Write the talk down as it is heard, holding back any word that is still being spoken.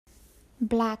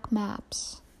Black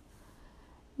maps.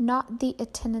 Not the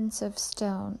attendance of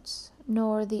stones,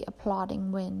 nor the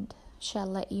applauding wind shall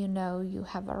let you know you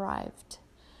have arrived.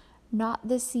 Not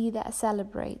the sea that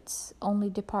celebrates only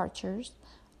departures,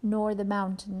 nor the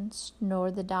mountains,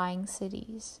 nor the dying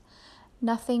cities.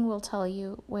 Nothing will tell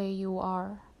you where you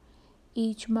are.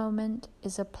 Each moment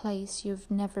is a place you've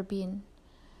never been.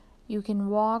 You can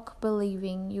walk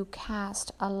believing you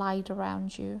cast a light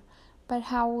around you, but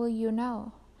how will you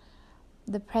know?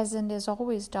 The present is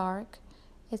always dark.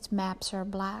 Its maps are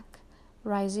black,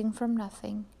 rising from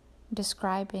nothing,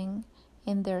 describing,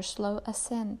 in their slow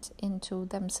ascent into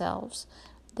themselves,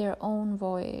 their own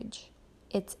voyage,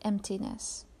 its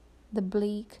emptiness, the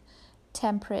bleak,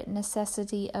 temperate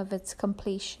necessity of its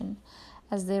completion.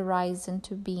 As they rise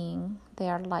into being, they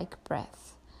are like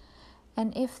breath.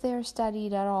 And if they are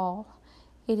studied at all,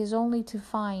 it is only to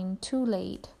find too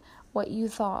late what you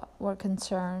thought were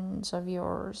concerns of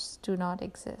yours do not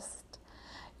exist.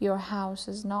 Your house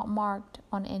is not marked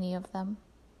on any of them,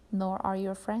 nor are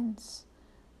your friends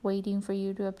waiting for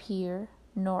you to appear,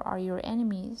 nor are your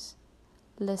enemies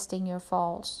listing your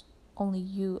faults. Only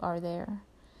you are there,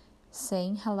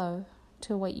 saying hello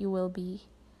to what you will be,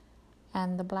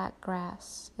 and the black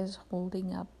grass is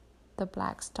holding up the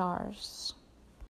black stars.